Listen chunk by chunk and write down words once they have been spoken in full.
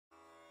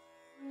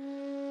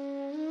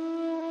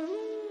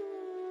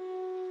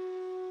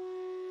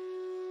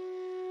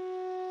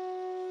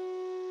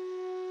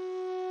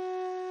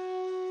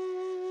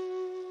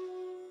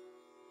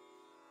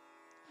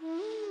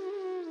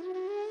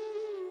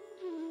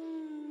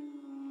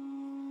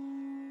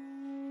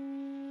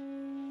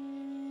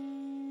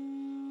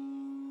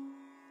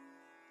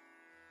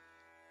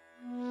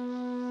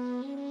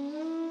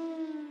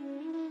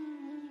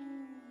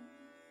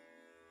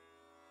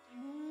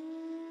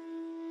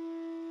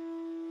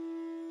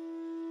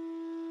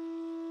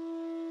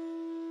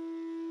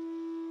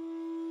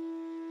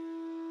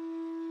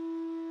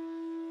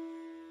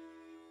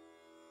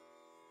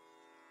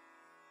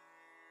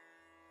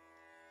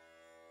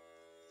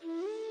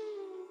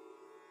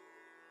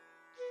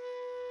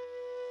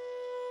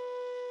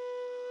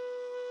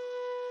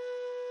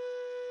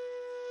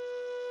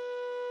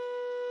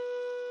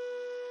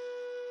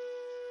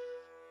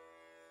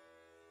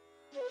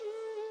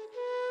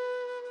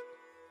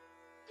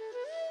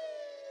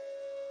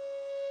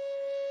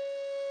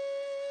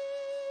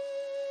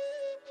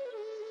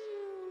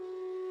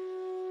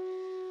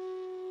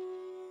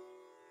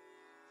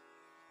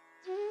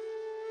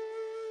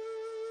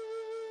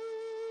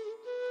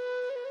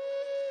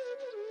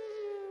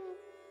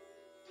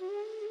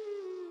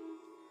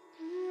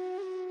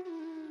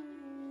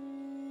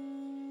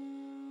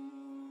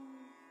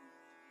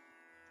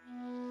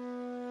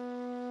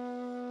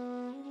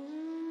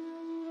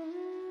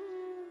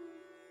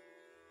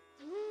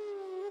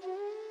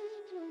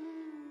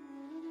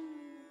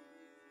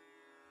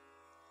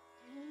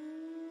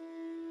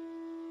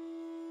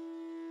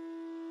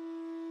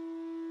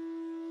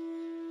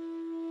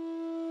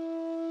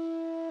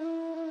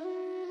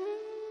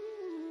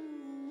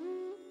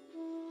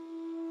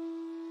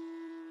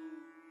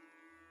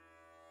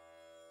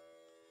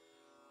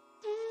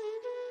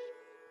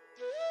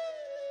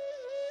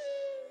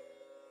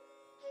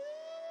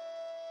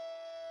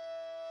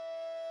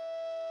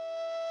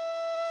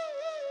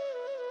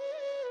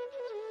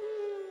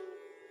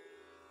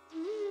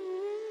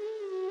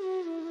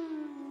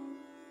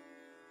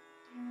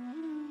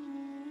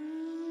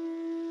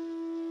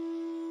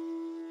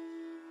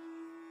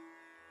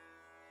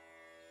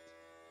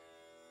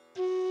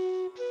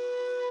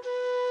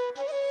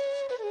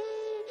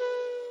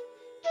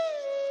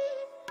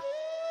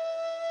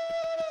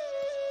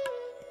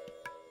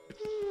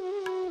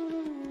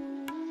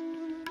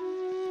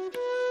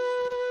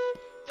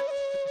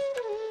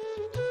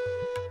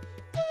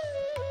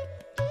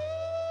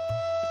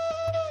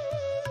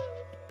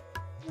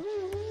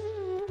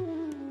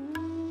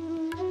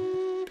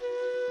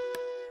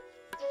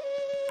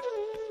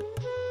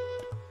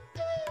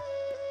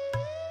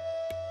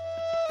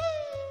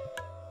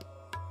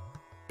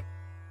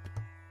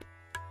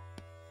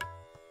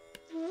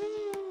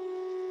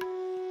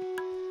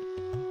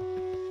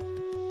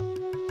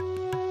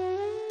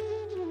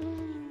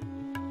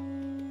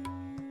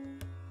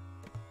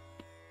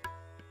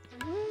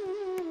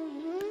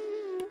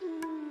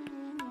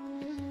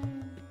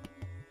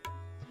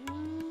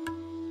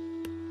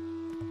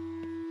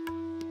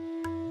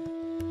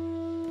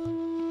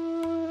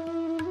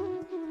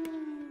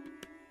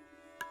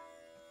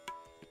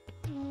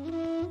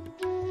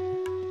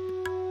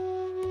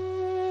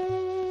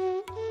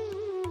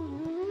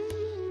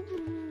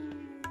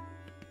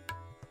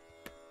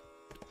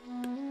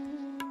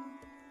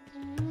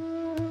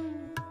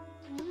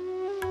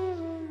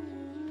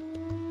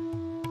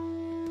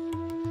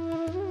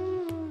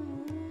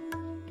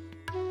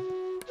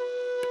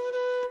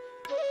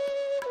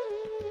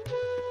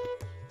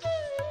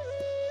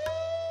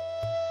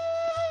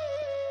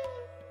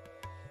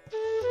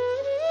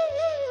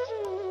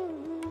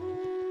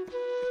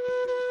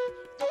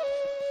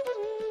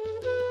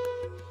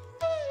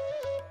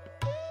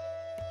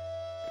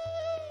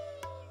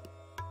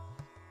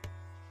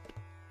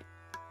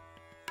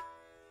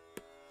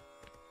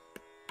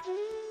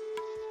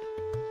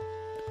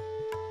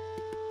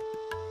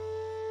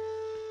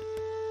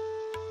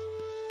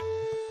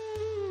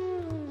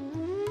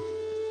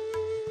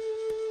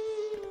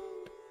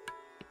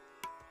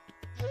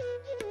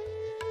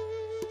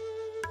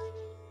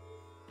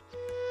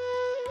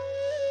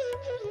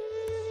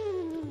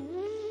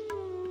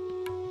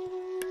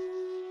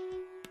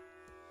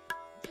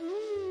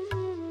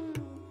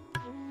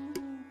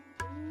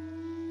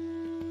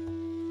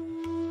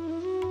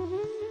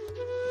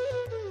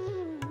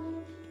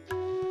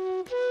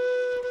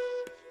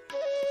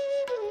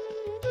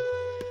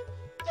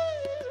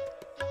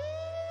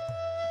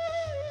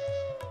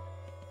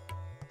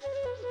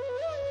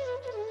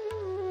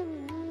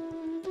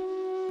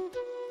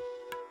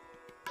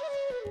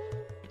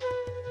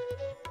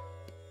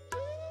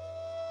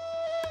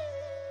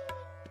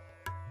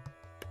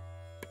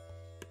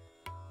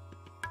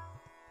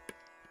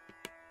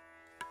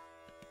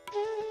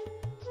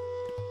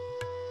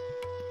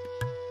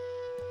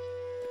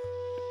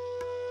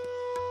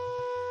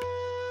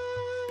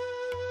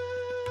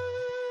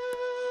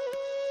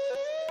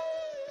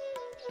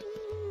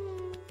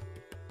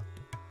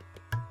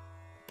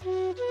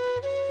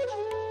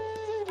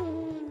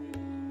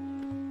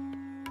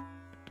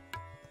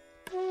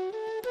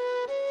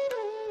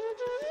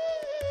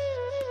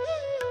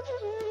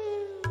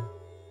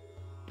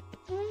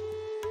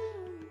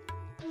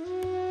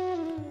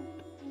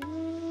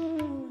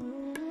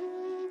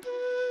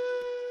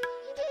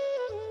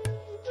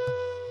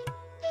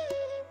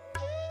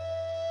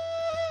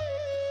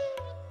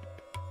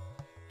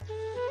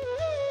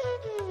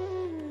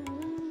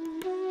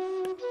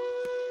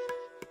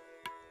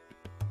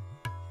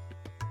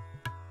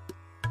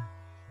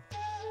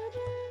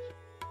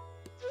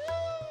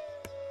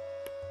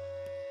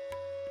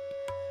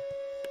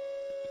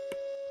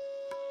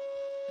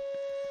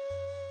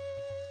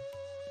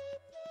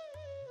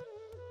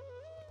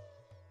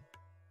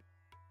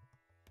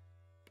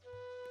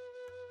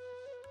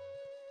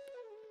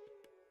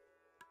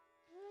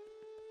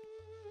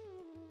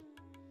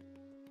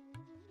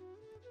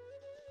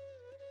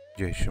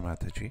Jai Shri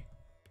Mataji.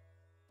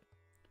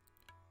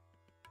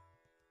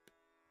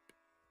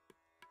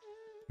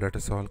 Let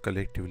us all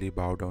collectively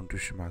bow down to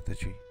Shri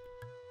Mataji,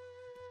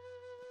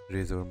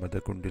 raise our Mother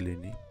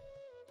Kundalini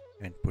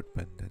and put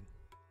Bandhan.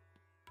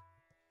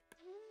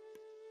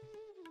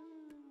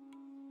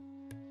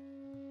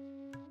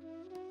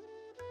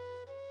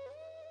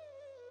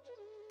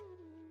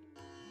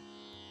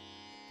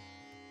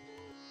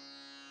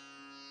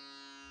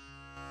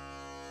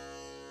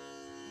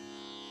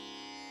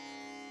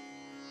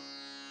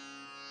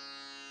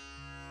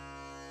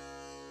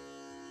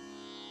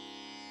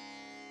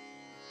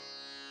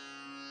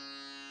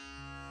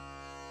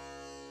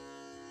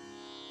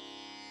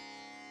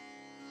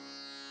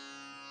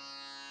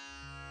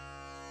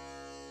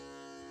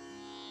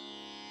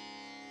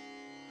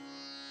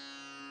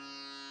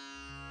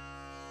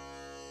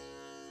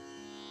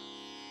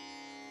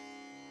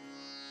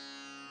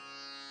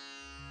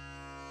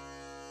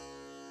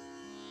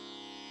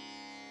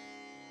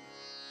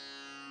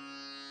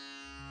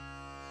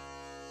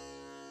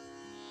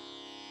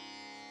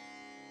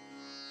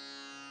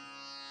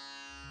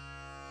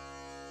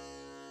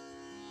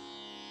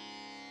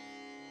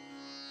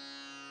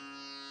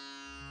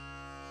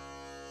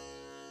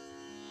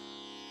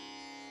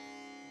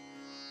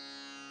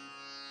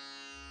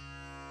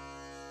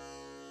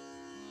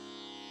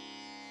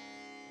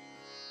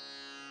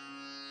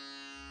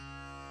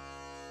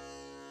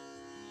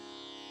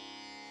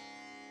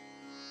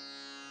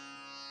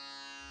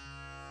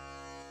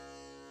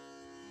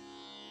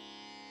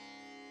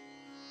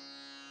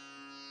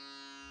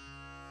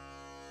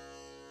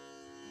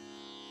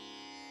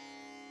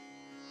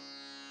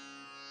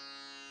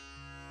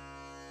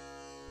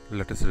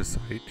 Let us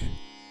recite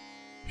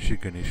Shri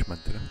Ganesh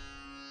Mantra.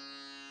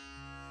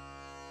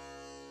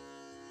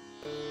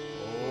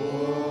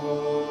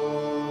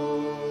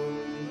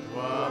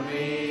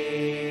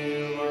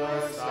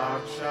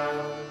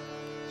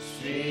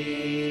 Shri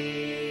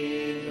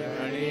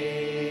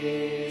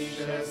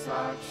Ganesha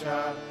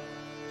Sakshat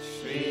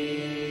Shri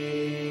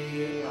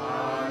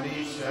Adi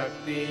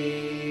Shakti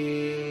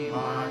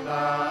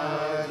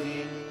Mataji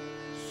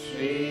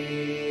Shri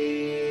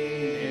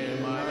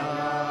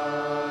Nirmala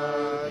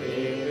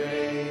Deve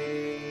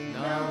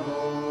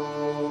Namo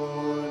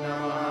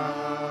Namah.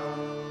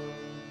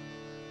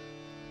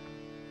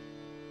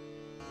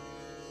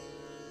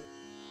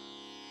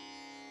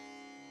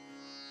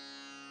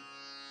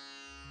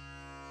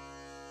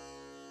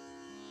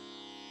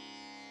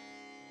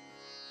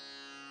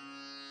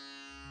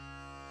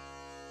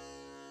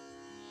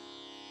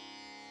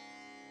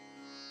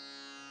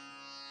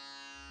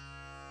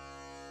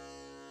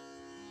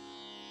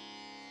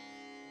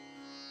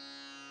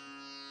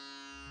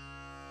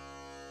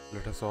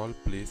 Let us all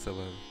place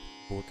our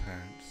both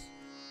hands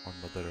on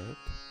Mother Earth.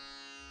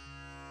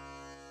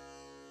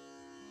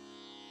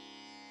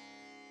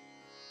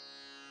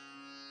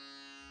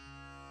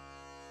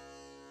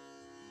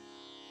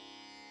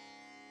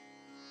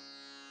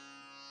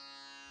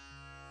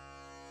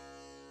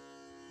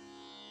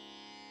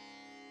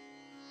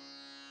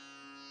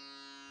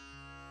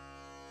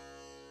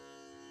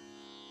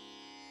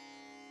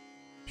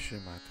 Shri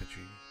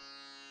Mataji.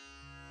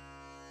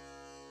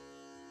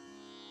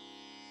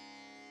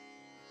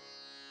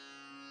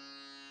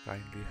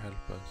 Kindly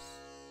help us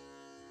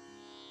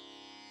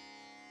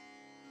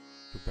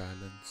to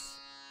balance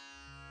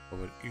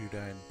our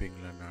Ida and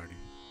Pingla Nadi.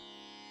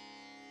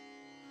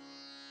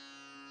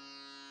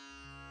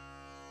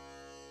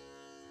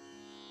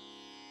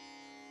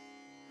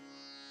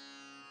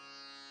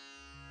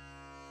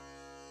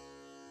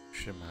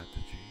 Shri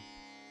Mataji.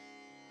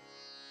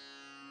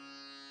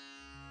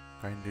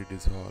 Kindly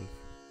dissolve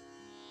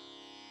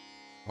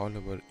all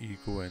our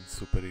ego and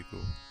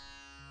superego,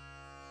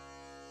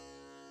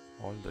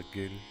 all the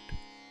guilt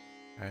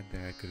and the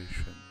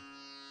aggression,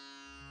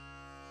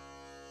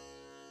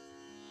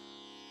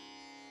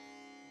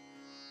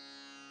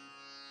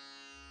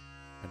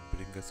 and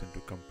bring us into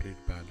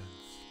complete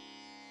balance.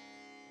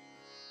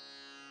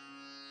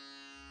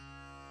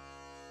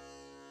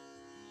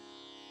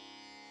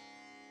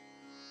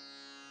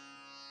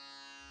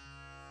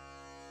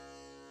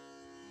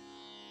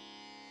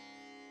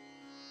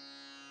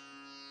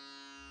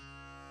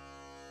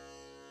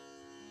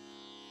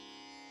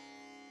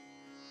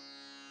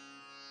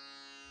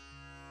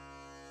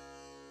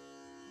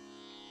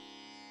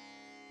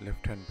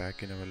 Left hand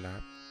back in our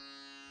lap,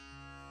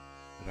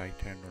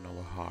 right hand on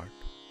our heart.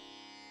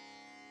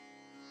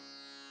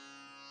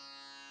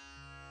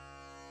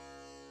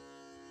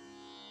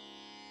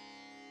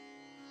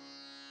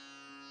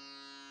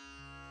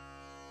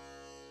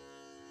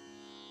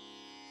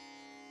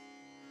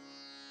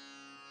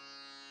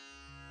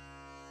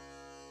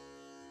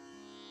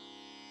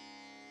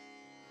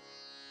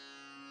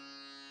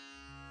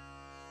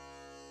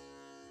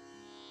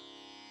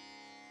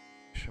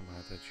 Shri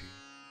Mataji,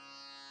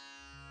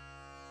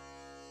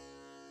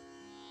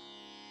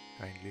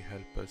 kindly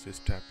help us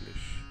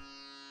establish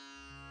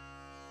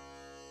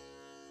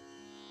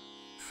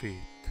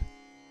faith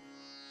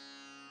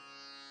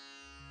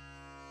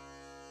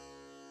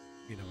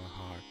in our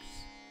hearts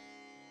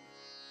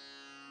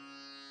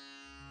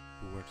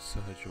towards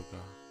Sahaja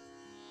Yoga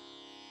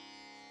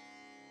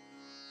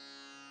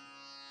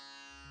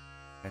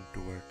and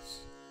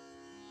towards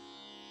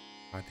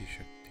Adi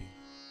Shakti.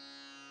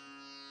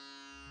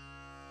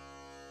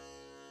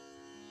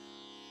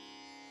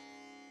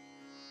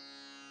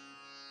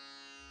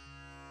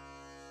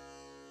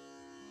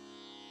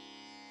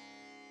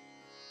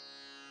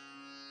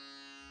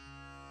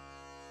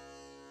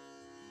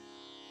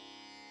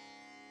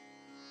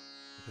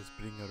 Let us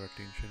bring our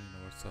attention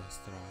in our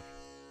Sahasrara.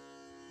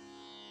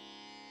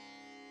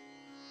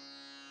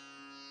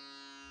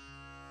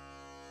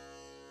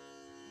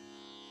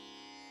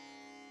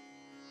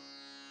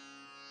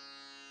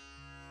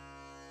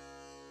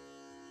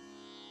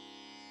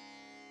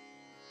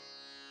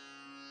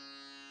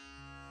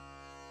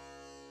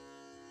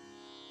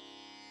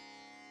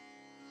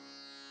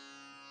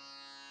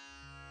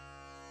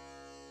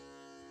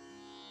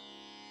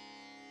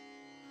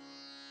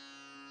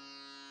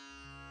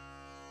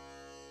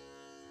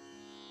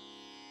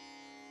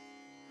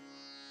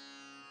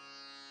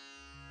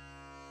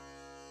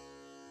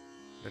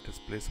 Let us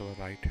place our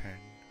right hand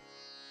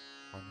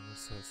on our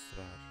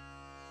Sahasrara.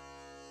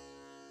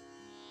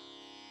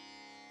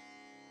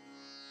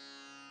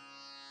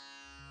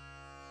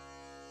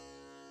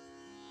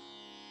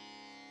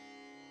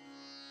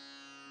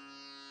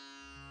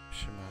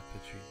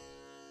 Mataji,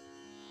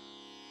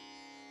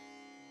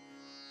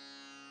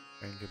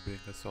 kindly bring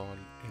us all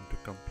into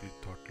complete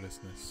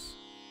thoughtlessness.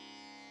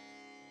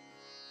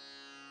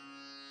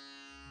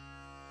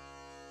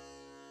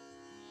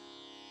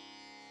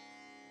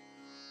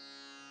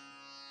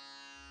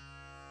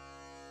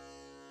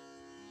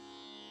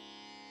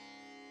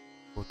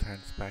 Both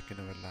hands back in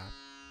our lap.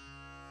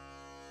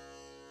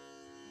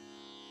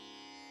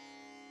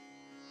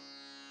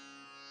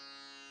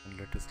 And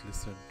let us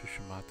listen to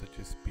Shri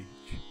Mataji's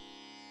speech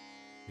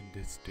in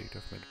this state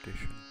of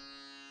meditation.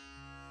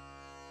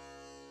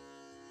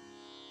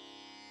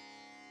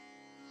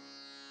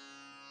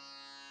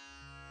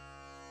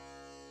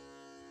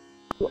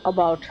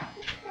 About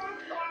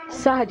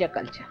Sahaja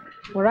culture,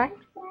 alright?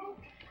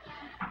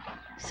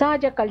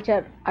 Sahaja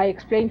culture, I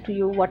explained to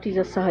you what is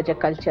a Sahaja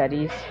culture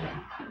is,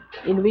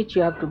 in which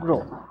you have to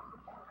grow.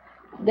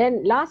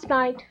 Then last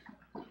night,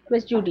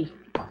 where's Judy?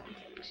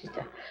 She's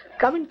there.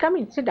 Come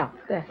in, sit down.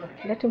 There,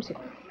 let him sit.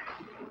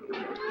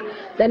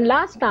 Then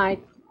last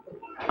night,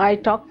 I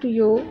talked to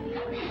you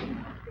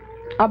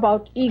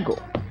about ego.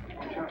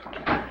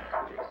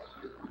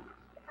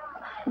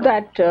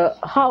 That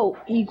how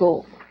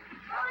ego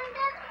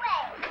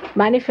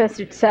manifests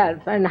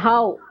itself and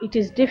how it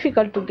is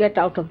difficult to get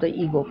out of the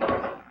ego.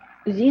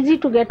 It's easy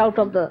to get out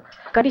of the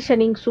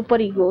conditioning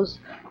superegos,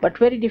 but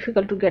very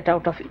difficult to get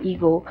out of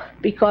ego,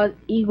 because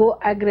ego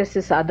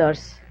aggresses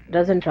others,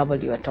 doesn't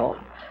trouble you at all,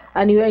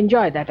 and you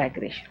enjoy that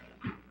aggression.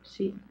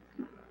 See,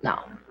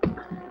 now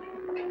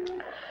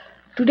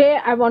today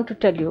I want to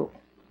tell you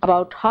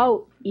about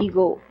how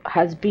ego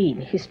has been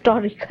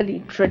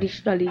historically,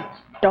 traditionally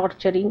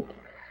torturing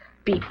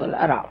people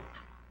around.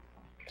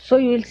 So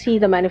you will see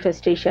the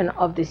manifestation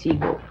of this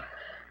ego,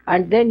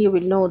 and then you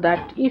will know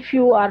that if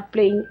you are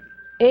playing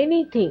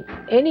anything,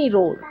 any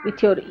role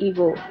with your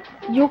ego,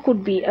 you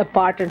could be a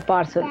part and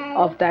parcel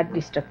of that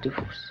destructive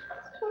force.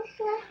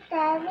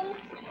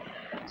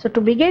 So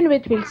to begin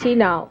with, we'll see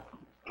now,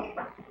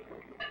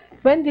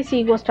 when this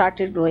ego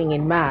started growing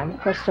in man,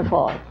 first of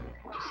all,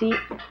 see,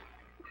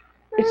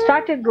 it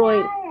started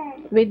growing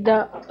with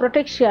the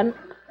protection.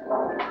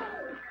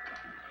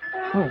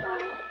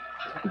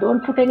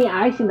 Don't put any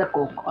ice in the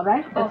Coke,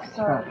 alright? Oh,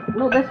 sorry.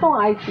 No, there's no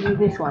ice in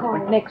this one,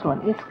 but next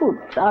one, it's good,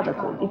 the other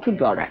Coke, it will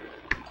be alright.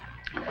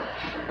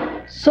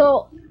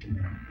 So,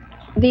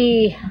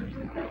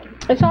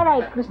 it's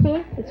alright,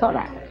 Christine, it's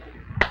alright.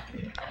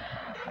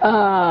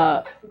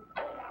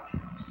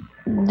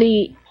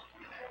 The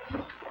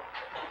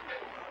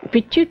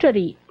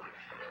pituitary,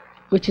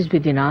 which is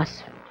within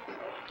us,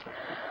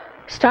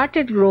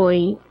 started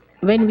growing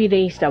when we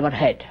raised our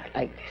head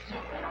like this.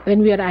 When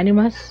we are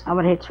animals,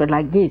 our heads were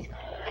like this.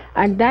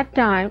 At that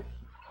time,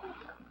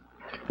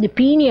 the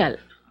pineal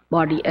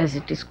body, as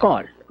it is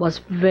called, was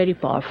very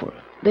powerful.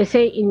 They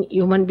say in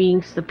human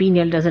beings the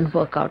pineal doesn't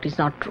work out. It's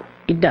not true.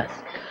 It does.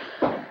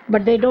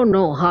 But they don't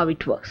know how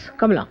it works.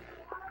 Come along.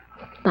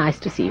 Nice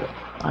to see you.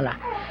 All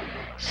right.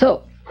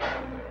 So,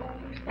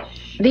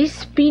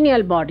 this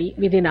pineal body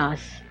within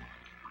us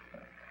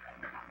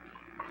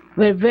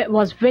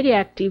was very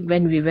active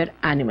when we were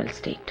animal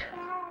state.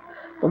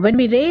 But when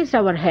we raised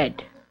our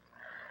head,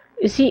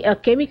 you see, a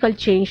chemical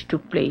change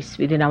took place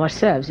within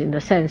ourselves, in the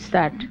sense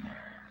that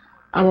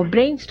our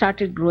brain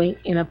started growing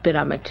in a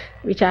pyramid,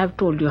 which I have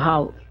told you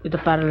how, with the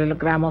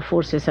parallelogram of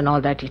forces and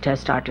all that, it has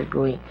started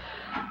growing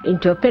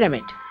into a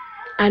pyramid.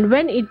 And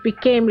when it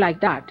became like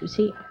that, you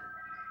see,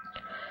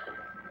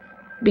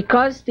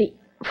 because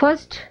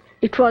first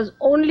it was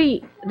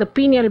only the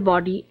pineal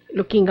body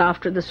looking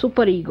after the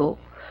superego,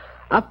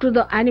 up to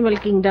the animal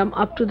kingdom,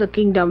 up to the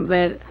kingdom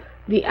where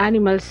the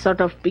animals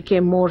sort of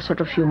became more sort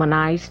of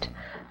humanized.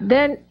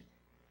 Then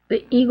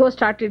the ego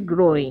started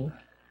growing.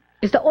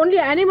 It's the only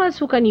animals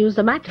who can use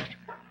the matter.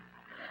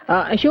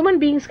 Human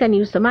beings can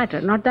use the matter,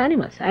 not the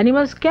animals.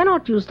 Animals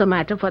cannot use the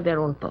matter for their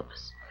own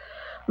purpose.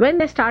 When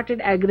they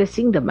started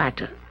aggressing the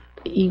matter,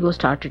 the ego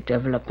started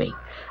developing,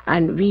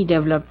 and we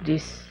developed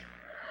this,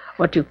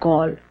 what you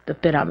call the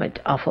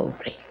pyramid of our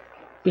brain.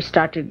 We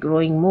started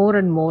growing more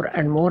and more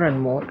and more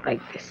and more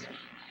like this.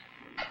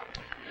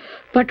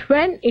 But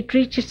when it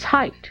reached its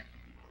height,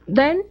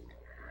 then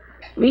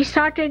we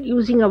started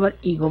using our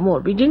ego more.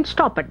 We didn't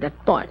stop at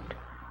that point.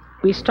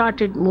 We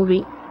started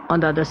moving on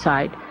the other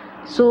side.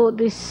 So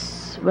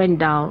this went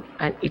down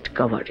and it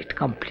covered it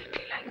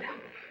completely like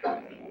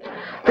that.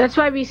 That's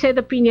why we say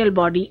the pineal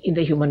body in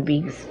the human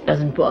beings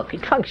doesn't work.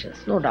 It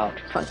functions, no doubt,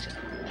 it functions.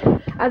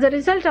 As a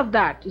result of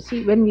that, you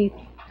see, when we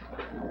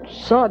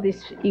saw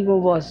this ego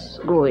was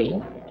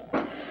growing,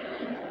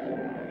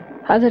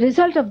 as a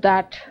result of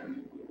that,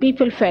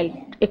 people felt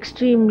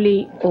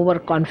extremely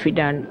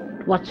overconfident.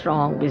 What's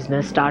wrong?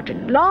 Business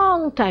started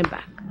long time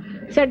back.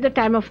 It's at the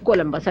time of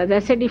Columbus. As I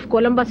said, if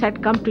Columbus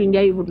had come to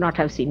India, he would not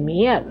have seen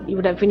me here. He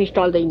would have finished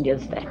all the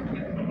Indians there.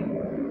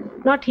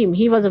 Not him.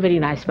 He was a very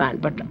nice man,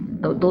 but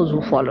those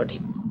who followed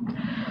him.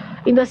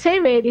 In the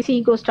same way, this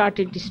ego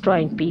started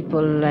destroying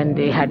people, and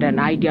they had an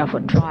idea of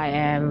a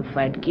triumph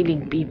and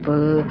killing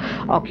people,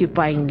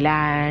 occupying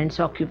lands,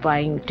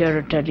 occupying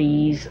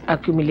territories,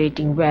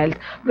 accumulating wealth,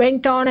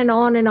 went on and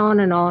on and on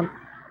and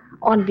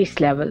on this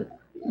level.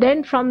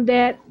 Then from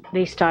there,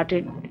 they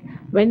started,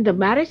 when the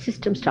marriage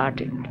system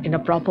started in a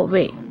proper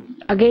way,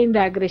 again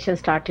the aggression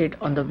started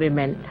on the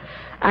women,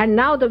 and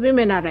now the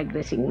women are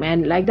aggressing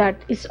men like that.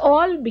 It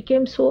all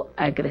became so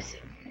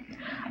aggressive.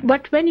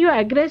 But when you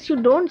aggress,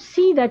 you don't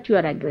see that you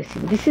are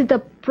aggressing. This is the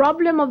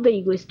problem of the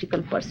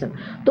egoistical person.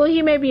 Though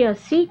he may be a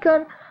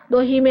seeker,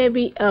 though he may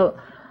be a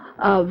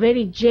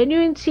very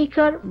genuine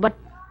seeker, but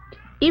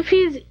if he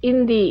is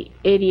in the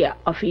area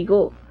of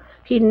ego,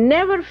 he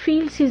never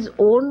feels his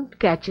own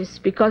catches,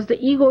 because the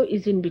ego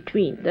is in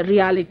between, the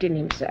reality in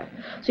himself.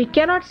 So he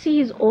cannot see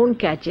his own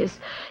catches.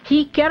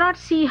 He cannot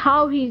see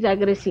how he is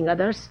aggressing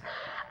others,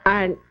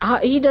 and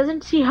he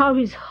doesn't see how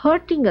he is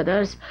hurting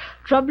others,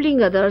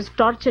 troubling others,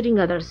 torturing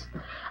others.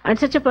 And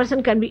such a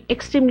person can be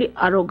extremely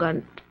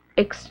arrogant,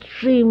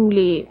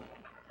 extremely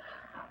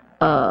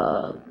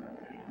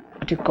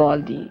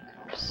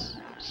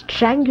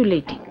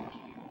strangulating.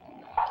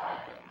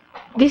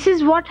 This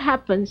is what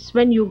happens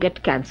when you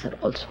get cancer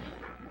also.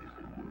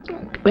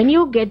 When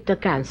you get the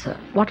cancer,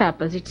 what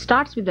happens? It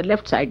starts with the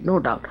left side, no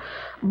doubt.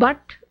 But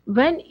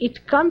when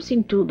it comes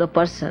into the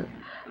person,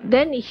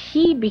 then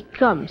he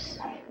becomes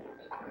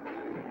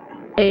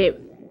a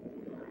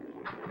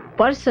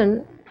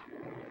person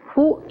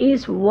who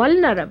is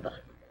vulnerable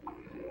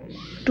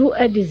to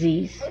a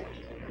disease,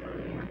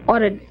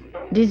 or a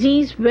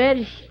disease where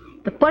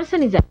the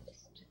person is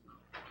aggressed.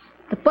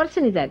 The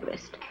person is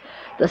aggressed.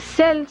 The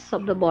cells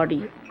of the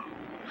body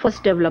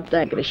first develop the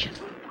aggression.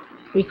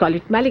 We call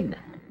it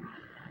malignant.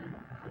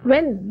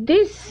 When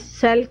this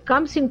cell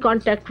comes in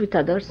contact with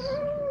others,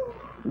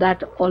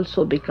 that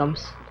also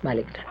becomes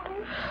malignant.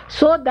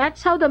 So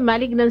that's how the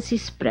malignancy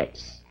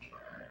spreads.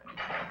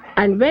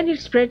 And when it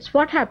spreads,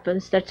 what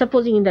happens? That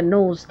supposing in the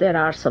nose there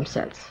are some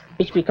cells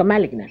which become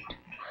malignant.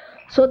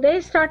 So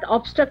they start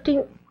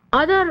obstructing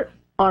other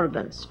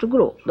organs to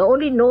grow. The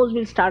only nose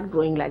will start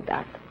growing like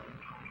that.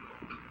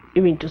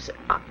 You mean to say,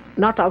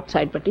 not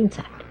outside but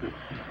inside.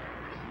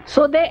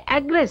 So they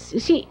aggress. You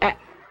see,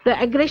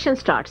 the aggression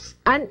starts,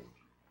 and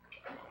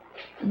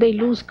they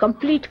lose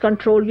complete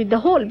control with the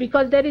whole,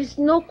 because there is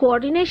no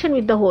coordination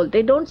with the whole.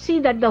 They don't see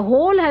that the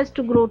whole has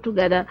to grow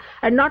together,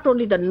 and not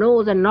only the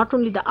nose and not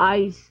only the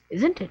eyes,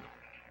 isn't it?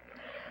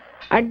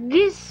 And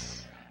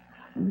this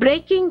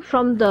breaking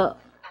from the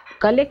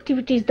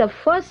collectivity is the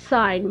first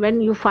sign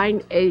when you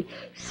find a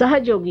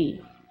Sahajogi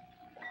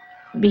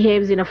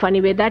behaves in a funny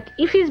way, that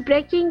if he is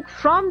breaking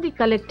from the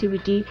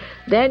collectivity,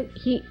 then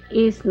he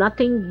is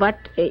nothing but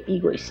an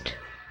egoist.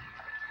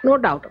 No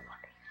doubt about it.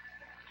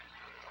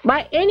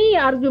 By any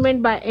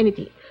argument, by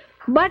anything.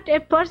 But a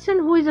person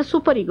who is a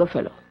superego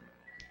fellow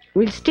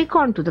will stick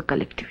on to the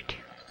collectivity.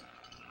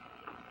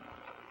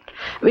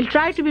 Will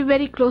try to be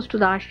very close to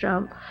the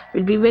ashram,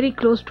 will be very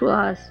close to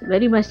us,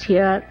 very much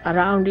here,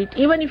 around it.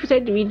 Even if you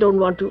said we don't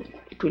want to,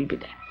 it will be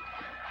there.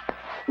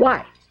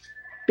 Why?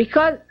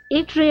 Because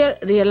it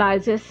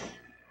realizes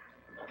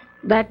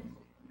that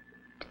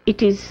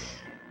it is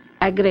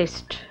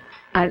aggressed,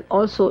 and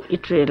also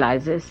it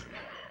realizes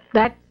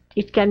that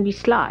it can be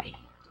sly.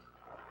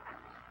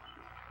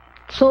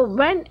 So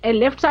when a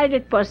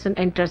left-sided person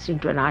enters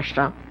into an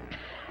ashram,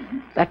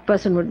 that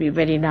person would be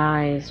very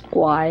nice,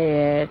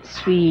 quiet,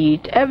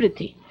 sweet,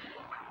 everything.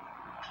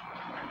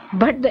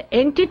 But the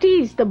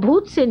entities, the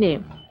bhoots in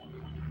him,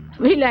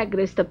 will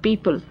aggress the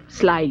people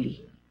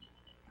slyly.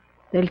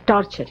 They'll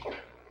torture you.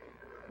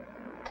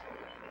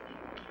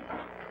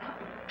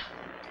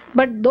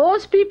 But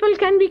those people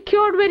can be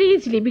cured very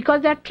easily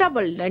because they are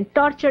troubled and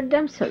tortured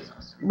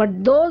themselves.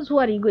 But those who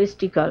are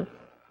egoistical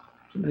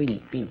will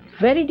be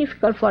very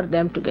difficult for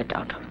them to get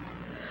out of.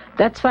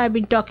 That's why I've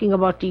been talking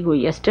about ego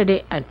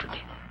yesterday and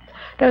today.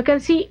 Now you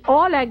can see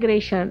all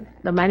aggression,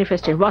 the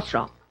manifestation. What's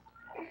wrong?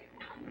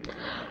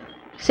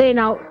 Say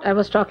now, I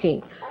was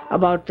talking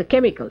about the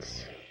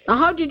chemicals. Now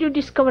how did you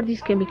discover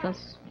these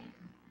chemicals?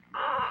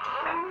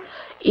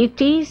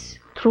 It is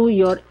through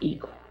your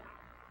ego,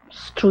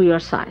 through your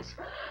science.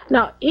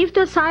 Now if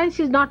the science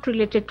is not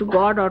related to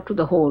God or to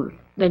the whole,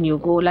 then you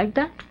go like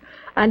that.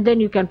 And then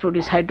you can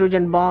produce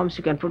hydrogen bombs,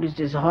 you can produce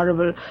these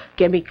horrible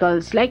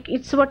chemicals, like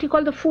it's what you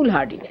call the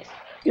foolhardiness.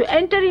 You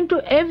enter into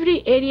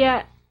every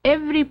area,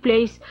 every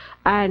place,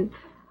 and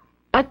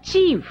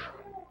achieve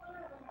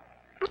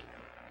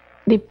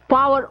the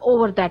power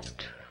over that.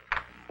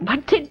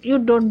 But then you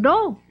don't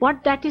know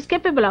what that is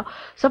capable of.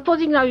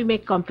 Supposing now you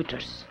make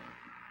computers.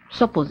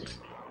 Supposing.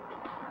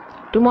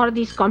 Tomorrow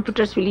these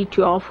computers will eat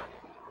you off.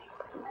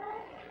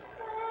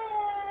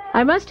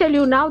 I must tell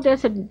you now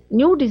there's a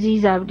new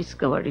disease I have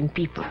discovered in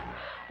people,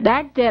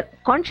 that their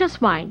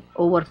conscious mind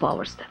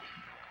overpowers them.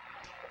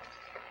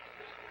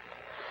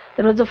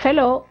 There was a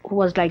fellow who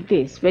was like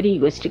this, very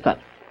egoistical.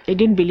 He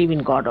didn't believe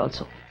in God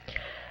also.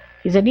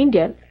 He's an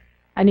Indian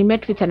and he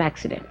met with an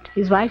accident.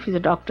 His wife is a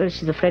doctor,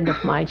 she's a friend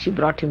of mine, she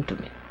brought him to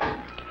me.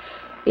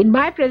 In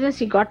my presence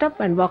he got up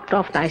and walked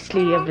off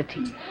nicely,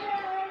 everything.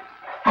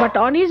 But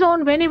on his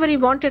own, whenever he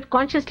wanted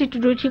consciously to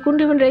do it, he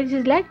couldn't even raise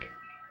his leg.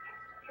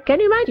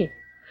 Can you imagine?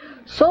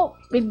 So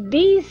with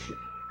these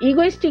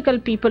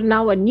egoistical people,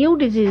 now a new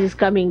disease is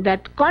coming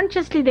that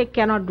consciously they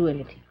cannot do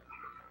anything.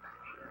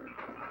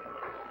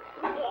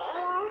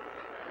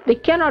 They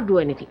cannot do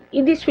anything.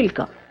 This will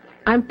come.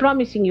 I'm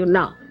promising you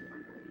now.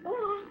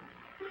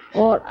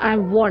 Or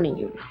I'm warning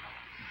you now.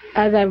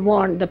 As I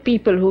warned the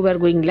people who were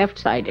going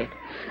left-sided,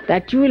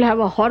 that you will have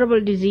a horrible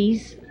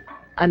disease,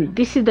 and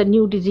this is the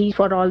new disease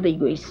for all the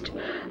egoists,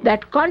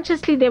 that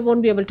consciously they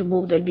won't be able to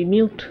move, they'll be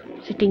mute,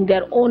 sitting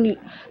there only,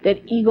 their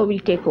ego will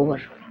take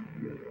over.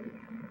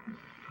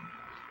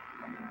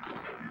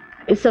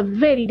 It's a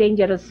very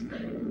dangerous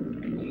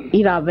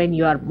era when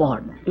you are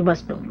born, you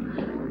must know.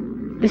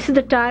 This is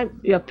the time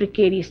you are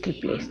precariously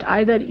placed.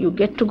 Either you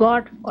get to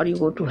God or you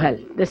go to hell.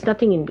 There's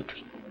nothing in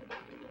between.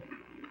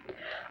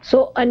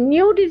 So a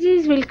new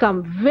disease will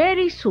come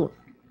very soon.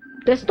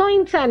 There's no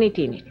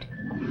insanity in it.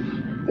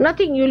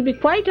 Nothing, you will be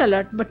quite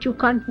alert, but you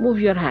can't move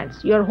your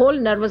hands. Your whole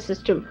nervous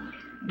system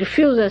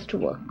refuses to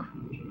work.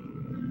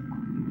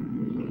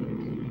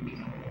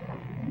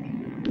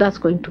 That's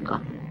going to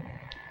come.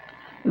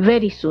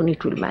 Very soon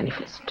it will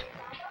manifest.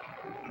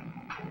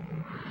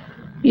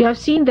 You have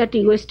seen that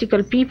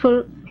egoistical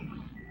people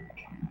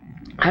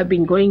have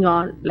been going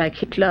on like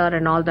Hitler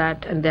and all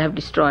that, and they have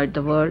destroyed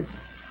the world,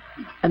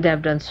 and they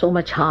have done so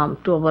much harm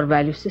to our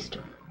value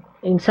system.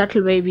 In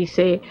subtle way we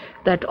say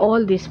that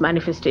all this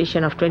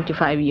manifestation of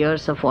 25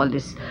 years of all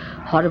this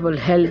horrible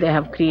hell they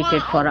have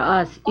created for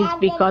us is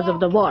because of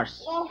the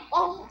wars.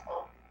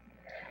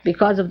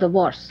 Because of the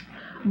wars.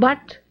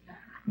 But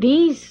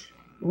these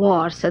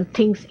wars and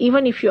things,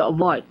 even if you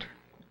avoid,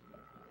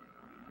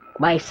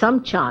 by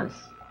some chance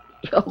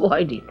you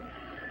avoid it,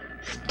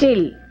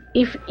 still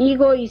if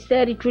ego is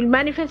there, it will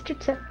manifest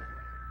itself.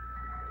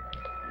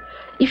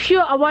 If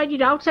you avoid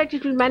it outside,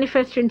 it will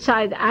manifest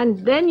inside,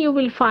 and then you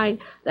will find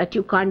that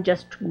you can't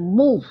just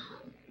move.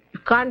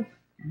 You can't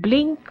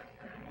blink,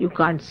 you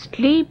can't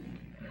sleep,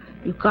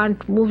 you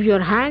can't move your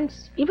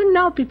hands. Even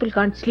now people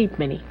can't sleep,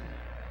 many.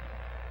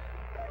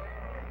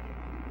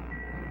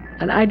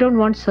 And I don't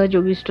want Sahaj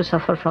Yogis to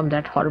suffer from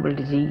that horrible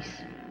disease.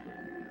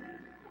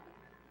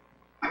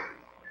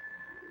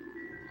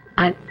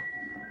 And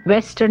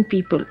Western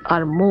people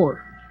are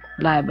more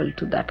liable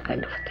to that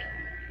kind of thing.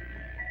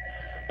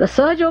 The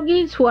Sahaj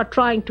Yogis who are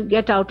trying to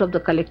get out of the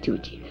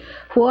collectivity,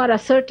 who are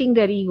asserting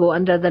their ego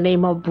under the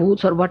name of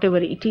bhoots or whatever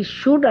it is,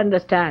 should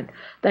understand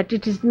that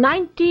it is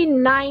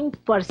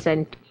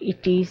 99%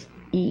 it is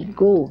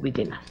ego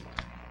within us.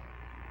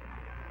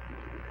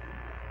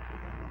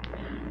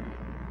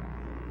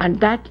 And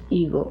that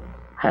ego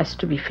has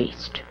to be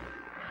faced.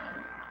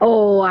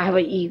 Oh, I have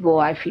an ego,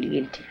 I feel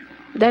guilty.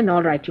 Then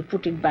all right, you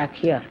put it back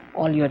here,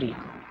 all your ego.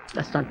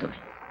 That's not the way.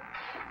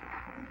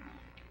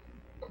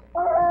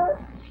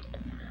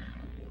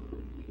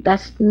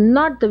 That's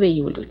not the way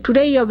you will do it.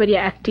 Today you are very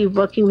active,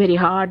 working very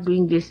hard,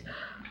 doing this.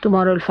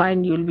 Tomorrow you'll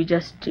find you will be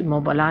just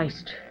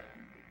immobilized.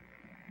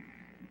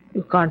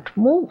 You can't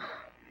move.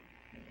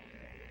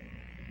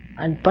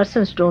 And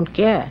persons don't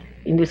care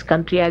in this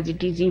country, as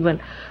it is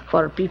even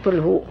for people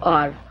who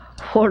are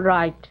all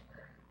right.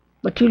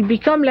 But you'll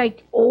become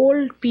like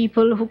old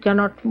people who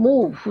cannot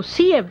move, who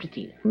see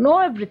everything, know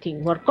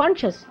everything, who are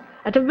conscious.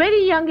 At a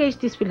very young age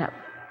this will happen.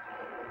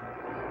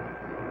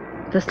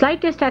 The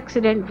slightest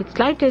accident, with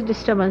slightest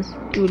disturbance,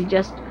 you will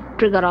just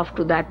trigger off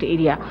to that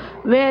area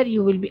where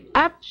you will be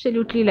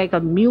absolutely like a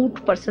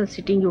mute person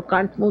sitting. You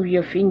can't move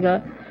your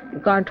finger,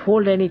 you can't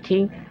hold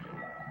anything.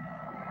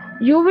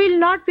 You will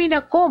not be in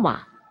a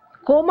coma.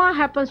 Coma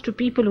happens to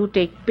people who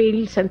take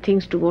pills and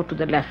things to go to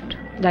the left,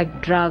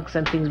 like drugs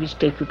and things which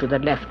take you to the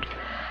left.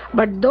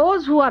 But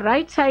those who are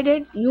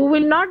right-sided, you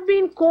will not be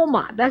in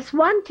coma. That's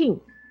one thing.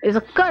 It's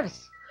a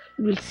curse.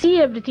 You will see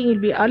everything, you'll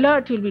be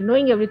alert, you'll be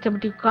knowing everything,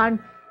 but you can't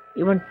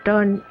even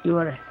turn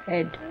your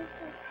head.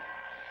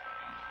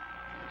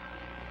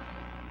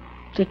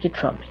 Take it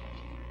from me.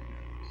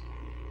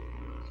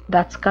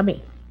 That's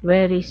coming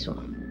very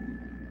soon.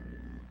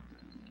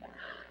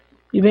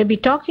 You may be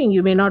talking,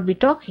 you may not be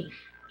talking.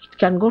 It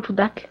can go to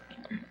that level.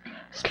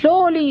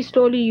 Slowly,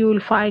 slowly you will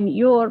find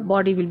your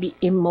body will be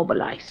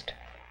immobilized.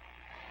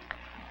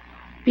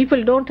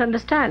 People don't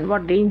understand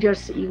what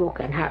dangers ego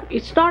can have.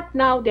 It's not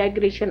now the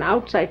aggression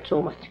outside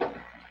so much,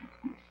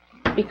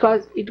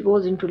 because it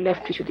goes into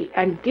left Vishuddhi,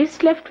 and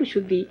this left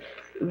Vishuddhi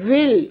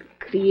will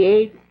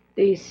create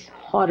this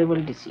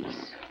horrible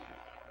disease.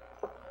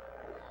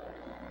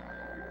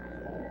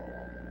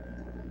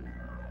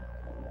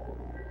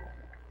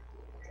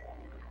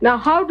 Now,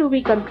 how do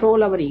we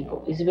control our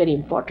ego is very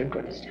important to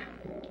understand.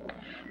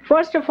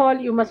 First of all,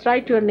 you must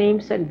write your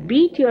names and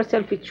beat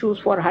yourself with shoes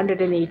for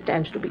 108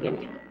 times to begin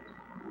with.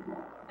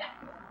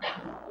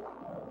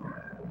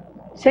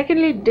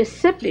 Secondly,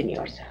 discipline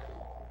yourself.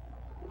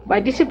 By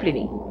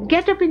disciplining,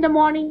 get up in the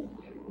morning,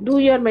 do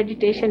your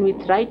meditation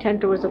with right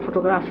hand towards the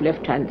photograph,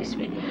 left hand this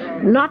way.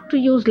 Not to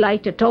use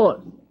light at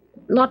all,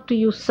 not to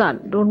use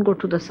sun. Don't go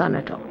to the sun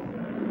at all.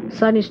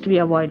 Sun is to be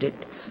avoided.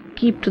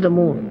 Keep to the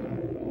moon.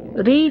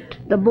 Read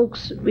the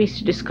books which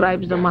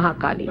describes the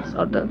Mahakalis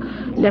or the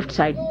left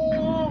side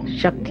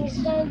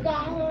Shaktis.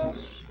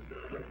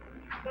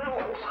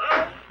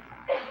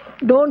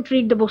 Don't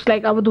read the books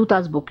like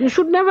Avadhuta's book. You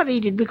should never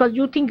read it because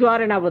you think you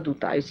are an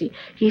Avadhuta. You see,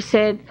 he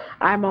said,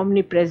 I am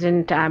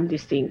omnipresent, I am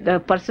this thing. The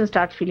person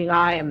starts feeling,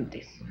 I am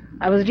this.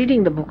 I was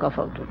reading the book of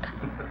Avadhuta.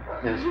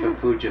 That's for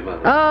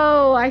Pujya.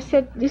 Oh, I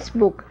said, this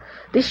book,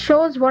 this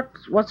shows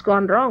what's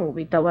gone wrong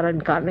with our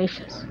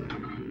incarnations.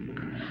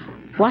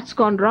 What's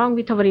gone wrong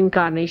with our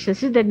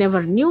incarnations is they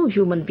never knew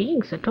human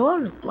beings at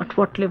all,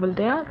 what level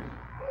they are.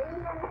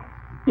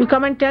 You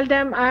come and tell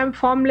them, I am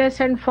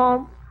formless and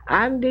form,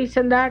 I am this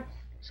and that.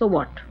 So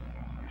what?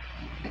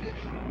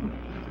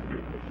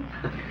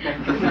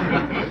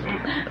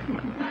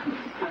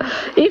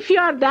 If you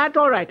are that,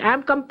 all right. I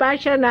am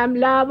compassion, I am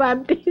love, I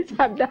am this,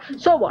 I am that.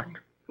 So what?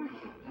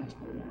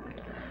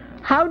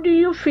 How do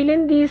you fill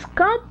in these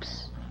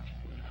cups?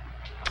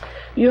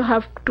 You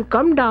have to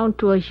come down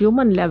to a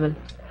human level.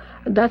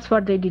 That's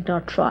what they did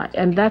not try.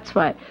 And that's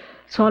why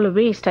it's all a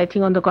waste. I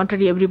think on the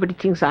contrary, everybody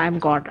thinks I am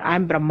God, I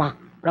am Brahma.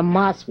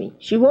 Brahmasmi.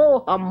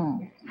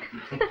 Shivoham.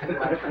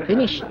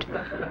 Finished.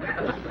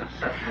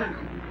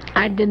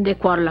 And then they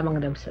quarrel among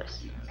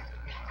themselves.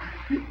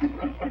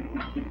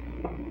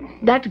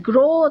 That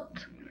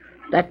growth,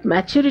 that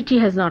maturity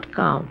has not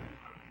come.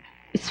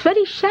 It's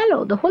very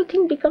shallow. The whole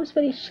thing becomes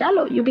very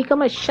shallow. You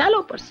become a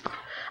shallow person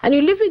and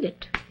you live with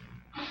it.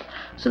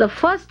 So the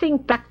first thing,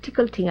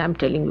 practical thing I'm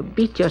telling you,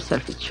 beat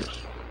yourself with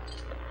shoes.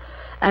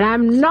 And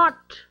I'm not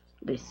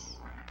this.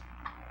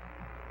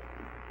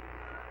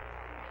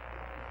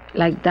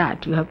 Like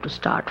that, you have to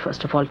start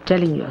first of all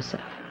telling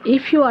yourself.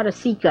 If you are a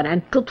seeker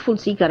and truthful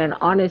seeker and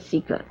honest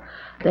seeker,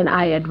 then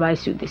I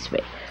advise you this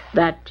way,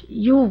 that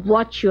you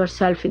watch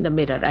yourself in the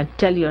mirror and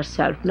tell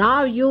yourself,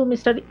 now you,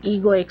 Mr.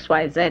 Ego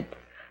XYZ,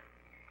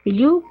 will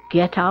you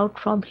get out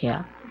from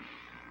here?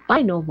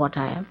 I know what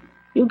I am.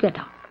 You get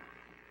out.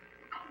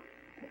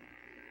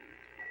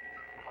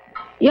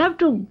 You have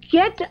to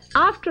get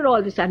after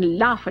all this and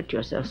laugh at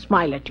yourself,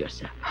 smile at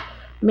yourself,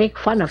 make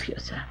fun of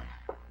yourself.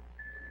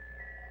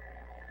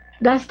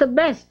 That's the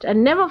best,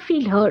 and never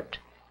feel hurt.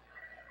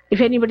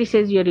 If anybody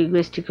says you're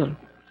egoistical,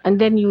 and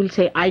then you will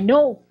say, I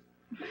know.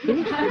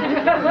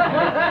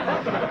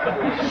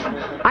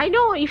 I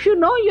know. If you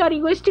know you are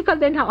egoistical,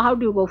 then how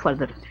do you go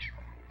further?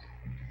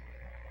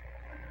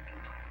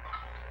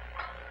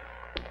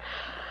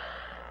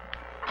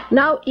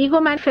 Now, ego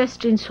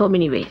manifests in so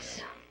many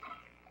ways.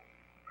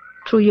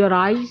 Through your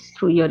eyes,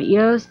 through your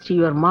ears, through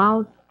your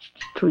mouth,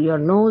 through your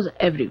nose,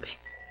 everywhere.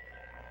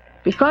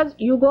 Because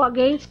you go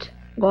against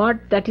God,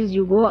 that is,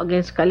 you go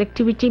against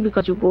collectivity,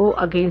 because you go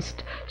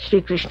against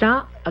Sri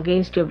Krishna,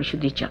 against your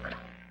Vishuddhi Chakra.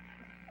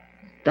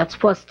 That's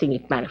first thing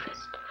it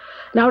manifests.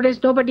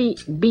 Nowadays nobody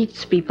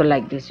beats people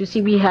like this. You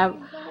see, we have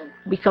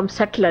become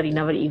subtler in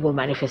our ego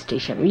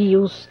manifestation. We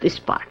use this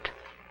part,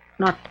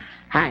 not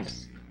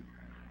hands.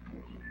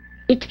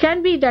 It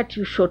can be that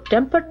you show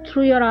temper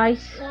through your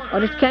eyes,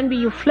 or it can be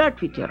you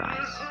flirt with your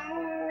eyes.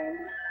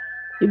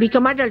 You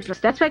become adulterous.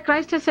 That's why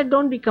Christ has said,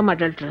 don't become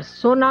adulterous.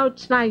 So now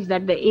it's nice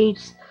that the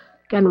AIDS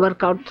can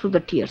work out through the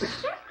tears.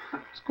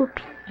 It's good.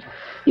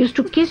 Used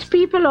to kiss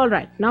people, all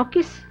right. Now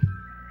kiss.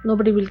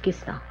 Nobody will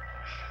kiss now.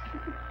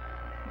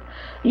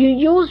 You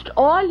used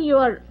all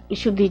your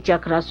Vishuddhi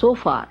Chakra so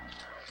far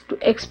to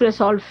express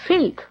all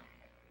filth.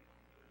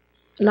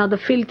 Now the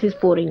filth is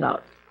pouring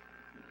out.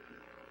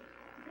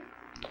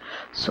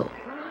 So,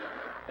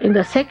 in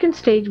the second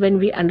stage, when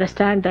we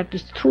understand that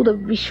it's through the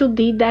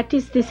Vishuddhi, that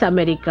is this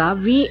America,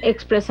 we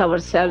express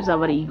ourselves,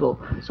 our ego.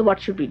 So what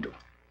should we do?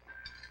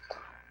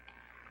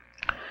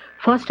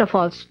 First of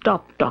all,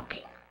 stop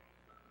talking.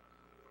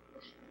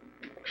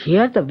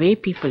 Hear the way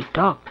people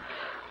talk.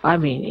 I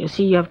mean, you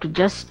see, you have to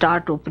just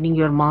start opening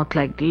your mouth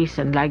like this,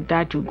 and like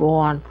that you go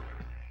on.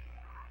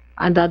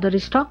 and the other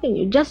is talking.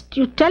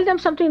 You tell them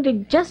something, they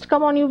just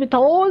come on you with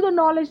all the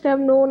knowledge, they have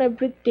known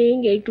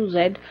everything A to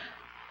Z,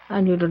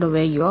 and you don't know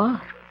where you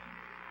are.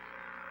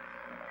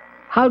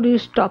 How do you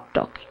stop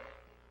talking?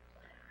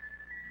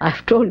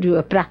 I've told you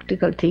a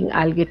practical thing.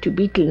 I'll get you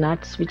betel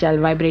nuts, which I'll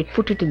vibrate,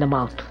 put it in the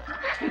mouth.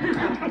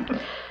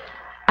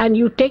 And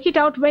you take it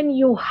out when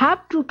you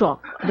have to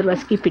talk,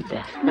 otherwise keep it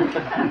there.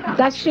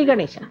 That's Sri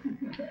Ganesha.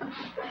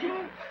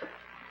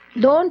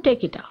 Don't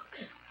take it out.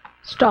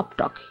 Stop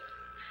talking.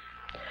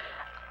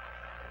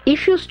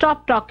 If you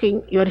stop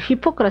talking, your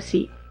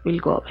hypocrisy will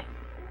go away.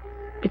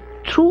 But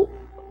through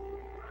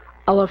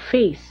our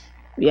face,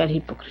 we are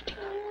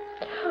hypocritical.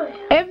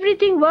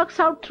 Everything works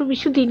out through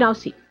Vishuddhi. Now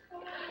see,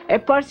 a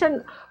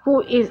person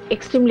who is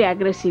extremely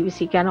aggressive, you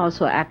see, can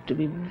also act to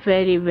be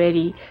very,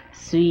 very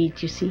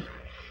sweet, you see.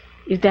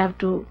 If they have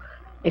to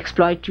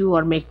exploit you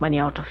or make money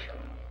out of you,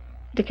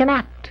 they can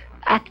act.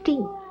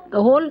 Acting.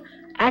 The whole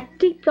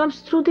acting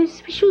comes through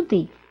this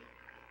Vishuddhi.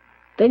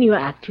 Then you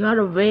act. You are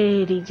a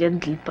very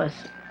gentle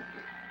person.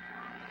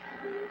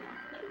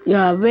 You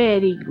are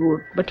very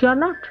good, but you are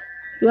not.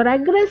 You are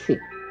aggressive.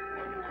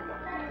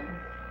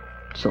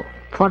 So,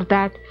 for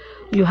that,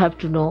 you have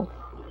to know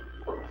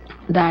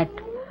that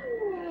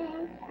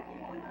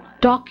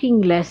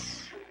talking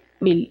less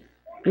will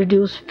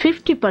reduce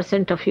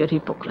 50% of your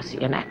hypocrisy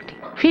and acting.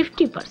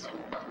 50%.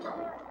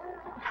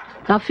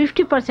 Now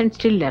 50%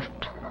 still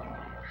left.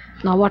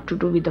 Now what to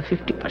do with the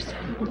 50%?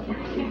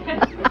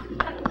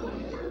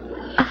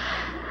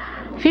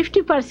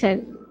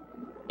 50%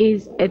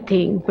 is a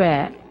thing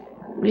where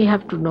we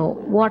have to know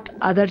what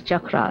other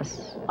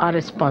chakras are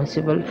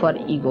responsible for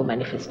ego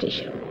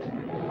manifestation.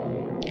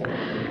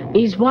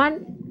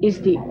 One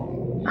is the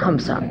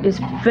Hamsa, is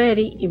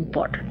very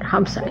important.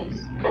 Hamsa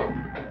is.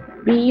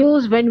 We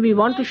use when we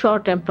want to show our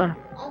temper.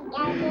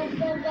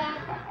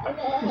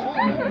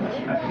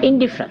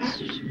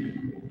 Indifference.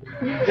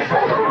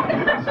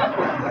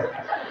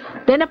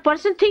 Then a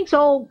person thinks,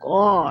 oh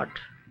God,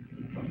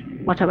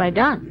 what have I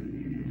done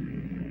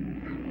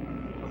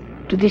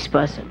to this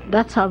person?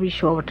 That's how we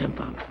show our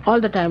temper.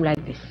 All the time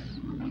like this.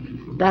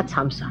 That's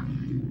Hamsa.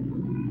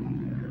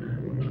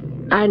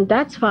 And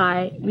that's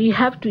why we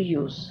have to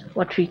use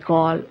what we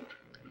call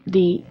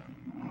the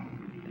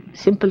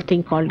simple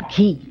thing called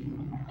ghee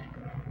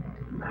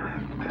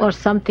or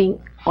something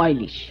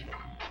oilish.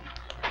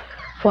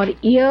 For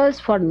ears,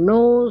 for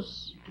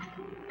nose,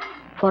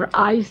 for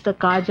eyes the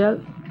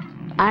kajal,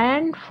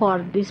 and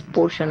for this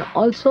portion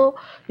also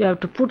you have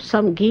to put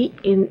some ghee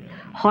in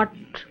hot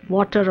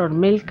water or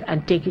milk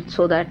and take it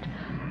so that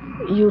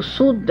you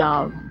soothe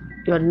down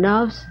your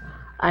nerves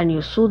and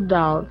you soothe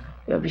down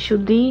your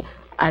Vishuddhi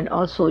and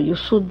also you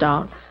soothe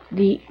down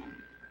the,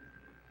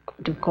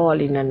 to call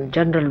in a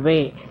general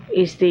way,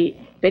 is the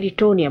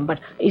peritoneum, but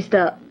is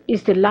the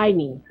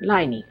lining.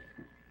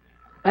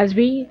 As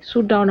we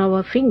soothe down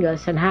our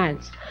fingers and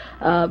hands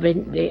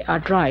when they are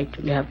dried,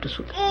 we have to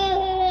soothe.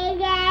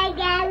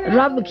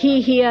 Rub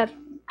ghee here,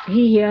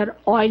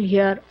 oil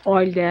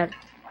there,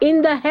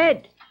 in the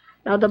head.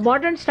 Now the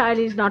modern style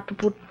is not to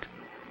put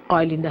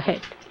oil in the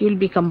head. You will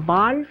become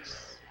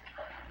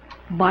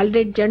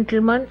balded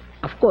gentleman.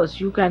 Of course,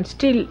 you can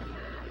still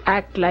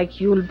act like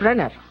Yul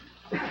Brynner,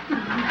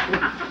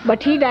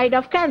 but he died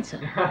of cancer.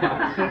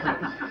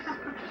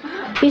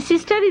 His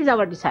sister is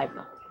our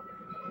disciple.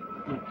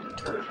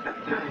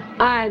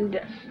 And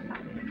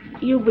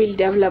you will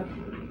develop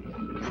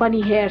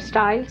funny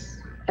hairstyles,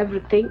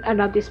 everything. And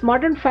now this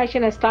modern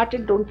fashion has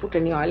started, don't put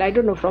any oil. I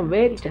don't know from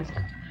where it has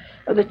come.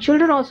 The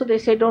children also, they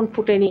say don't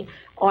put any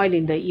oil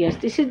in the ears.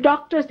 This is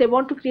doctors, they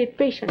want to create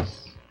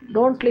patients.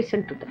 Don't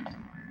listen to them.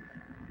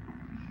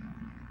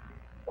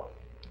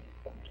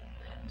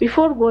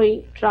 Before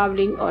going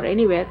traveling or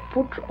anywhere,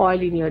 put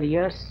oil in your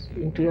ears,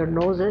 into your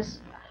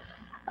noses,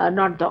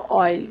 not the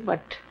oil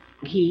but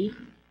ghee,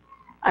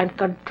 and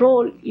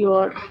control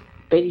your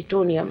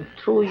peritoneum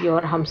through your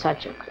Hamsa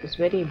chakra. It's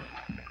very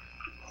important.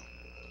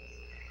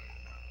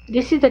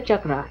 This is the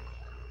chakra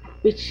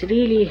which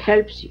really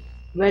helps you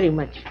very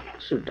much to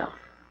sit down.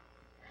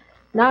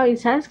 Now in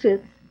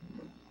Sanskrit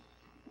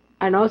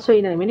and also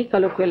in many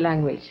colloquial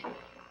language,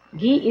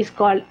 ghee is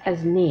called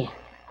as Neha.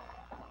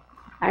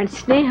 And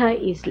Sneha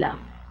is love.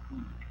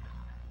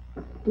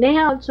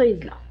 Neha also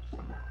is love.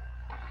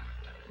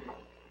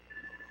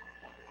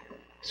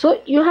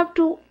 So you have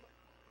to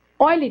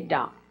oil it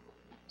down.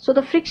 So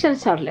the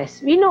frictions are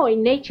less. We know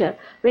in nature,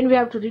 when we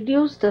have to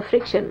reduce the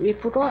friction, we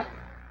put oil.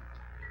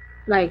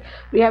 Like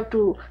we have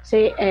to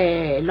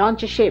say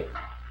launch a ship.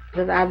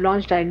 Because I have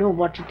launched, I know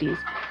what it is.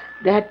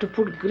 They had to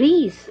put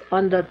grease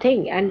on the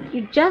thing and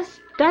you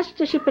just touch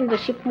the ship and the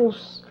ship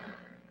moves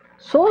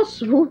so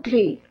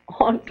smoothly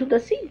onto the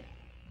sea.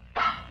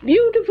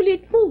 Beautifully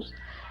it moves.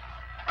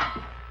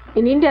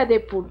 In India they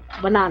put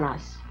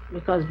bananas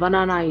because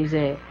banana is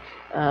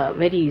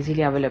very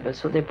easily available,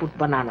 so they put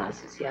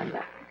bananas, you see, on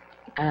that.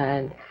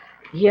 And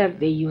here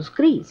they use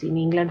grease. In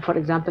England, for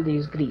example, they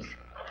use grease.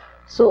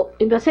 So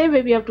in the same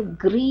way we have to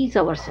grease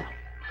ourselves.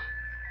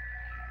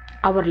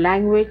 Our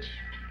language,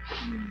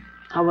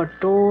 our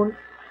tone,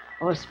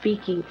 our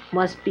speaking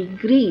must be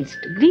greased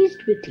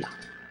with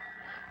love.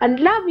 And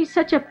love is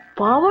such a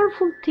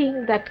powerful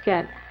thing that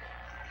can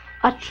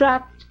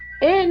attract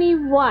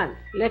anyone,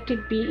 let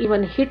it be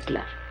even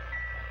Hitler.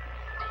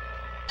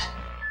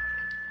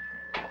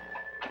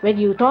 When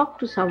you talk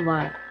to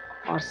someone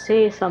or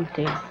say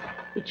something,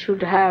 it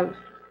should have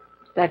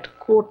that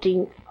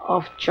coating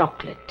of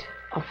chocolate,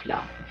 of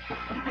love.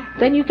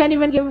 Then you can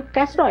even give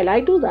castor oil. I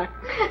do that.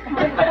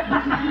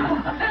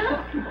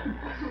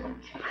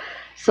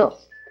 So,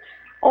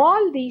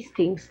 all these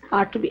things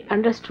are to be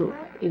understood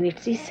in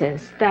its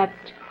essence, that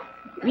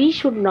we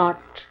should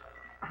not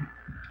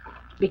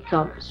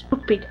become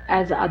stupid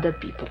as other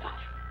people are.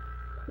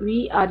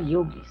 We are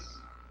yogis,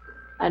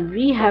 and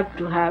we have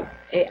to have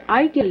an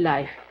ideal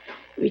life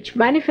which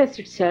manifests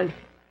itself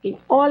in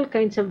all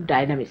kinds of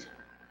dynamism.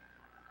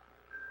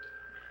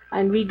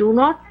 And we do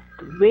not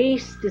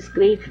waste this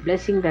great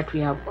blessing that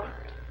we have got.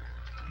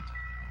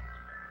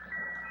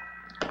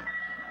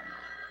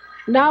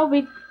 Now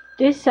with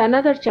this,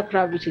 another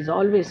chakra which is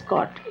always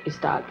caught is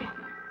the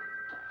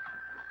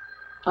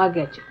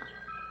Agya chakra.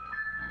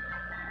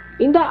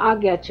 In the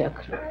Agya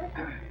chakra,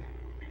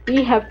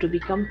 we have to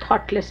become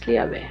thoughtlessly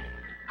aware,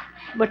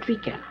 but we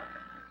can.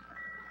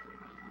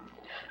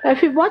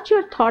 If you watch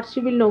your thoughts,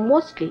 you will know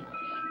mostly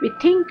we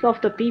think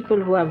of the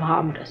people who have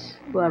harmed us,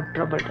 who have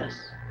troubled us.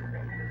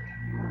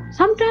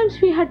 Sometimes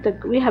we have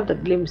the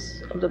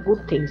glimpse of the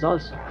good things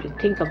also. We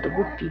think of the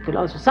good people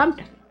also.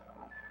 Sometimes.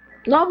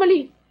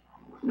 Normally,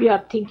 we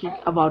are thinking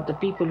about the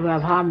people who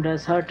have harmed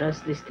us, hurt us,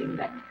 this thing,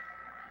 that.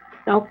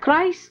 Now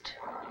Christ,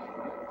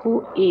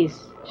 who is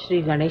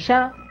Sri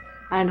Ganesha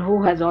and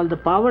who has all the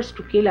powers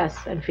to kill us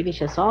and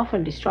finish us off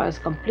and destroy us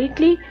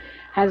completely,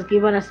 has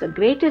given us the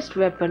greatest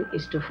weapon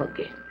is to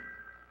forgive.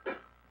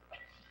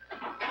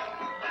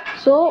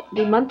 So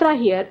the mantra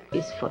here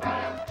is forgive.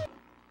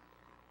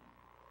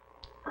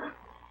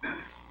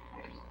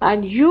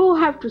 And you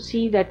have to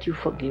see that you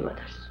forgive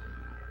others.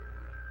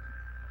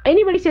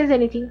 Anybody says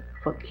anything,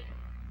 forgive.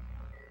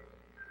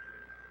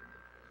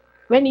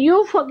 When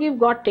you forgive,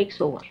 God takes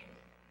over.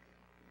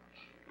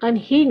 And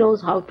He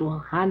knows how to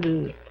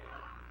handle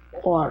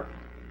or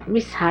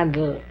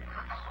mishandle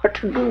or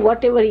to do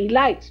whatever He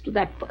likes to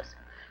that person.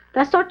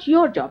 That's not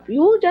your job.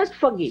 You just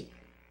forgive.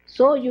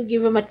 So you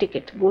give him a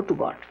ticket. Go to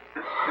God.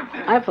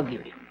 I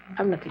forgive you.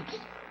 I'm nothing.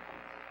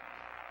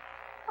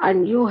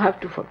 And you have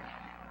to forgive.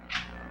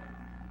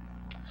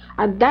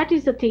 And that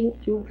is the thing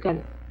you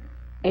can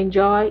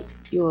enjoy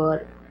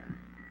your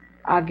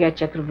Agya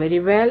chakra very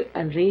well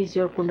and raise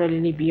your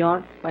Kundalini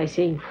beyond by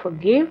saying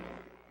forgive,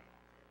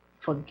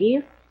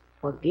 forgive,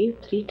 forgive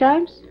 3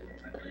 times.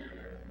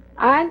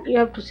 And you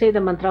have to say the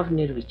mantra of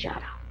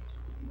Nirvichara.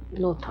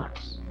 No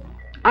thoughts.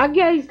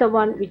 Agya is the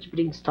one which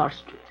brings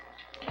thoughts to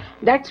you.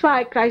 That's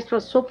why Christ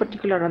was so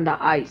particular on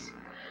the eyes.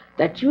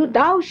 That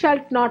thou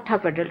shalt not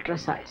have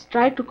adulterous eyes.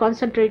 Try to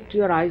concentrate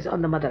your eyes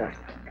on the Mother Earth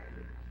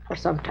for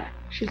some time.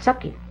 She'll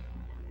suck in.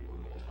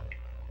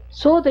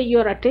 So that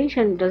your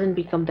attention doesn't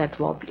become that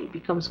wobbly,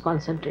 becomes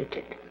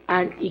concentrated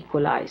and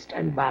equalized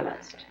and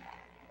balanced.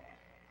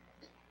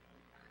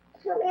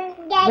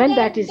 When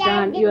that is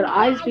done, your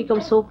eyes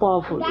become so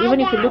powerful. Even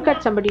if you look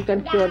at somebody, you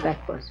can cure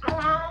that person.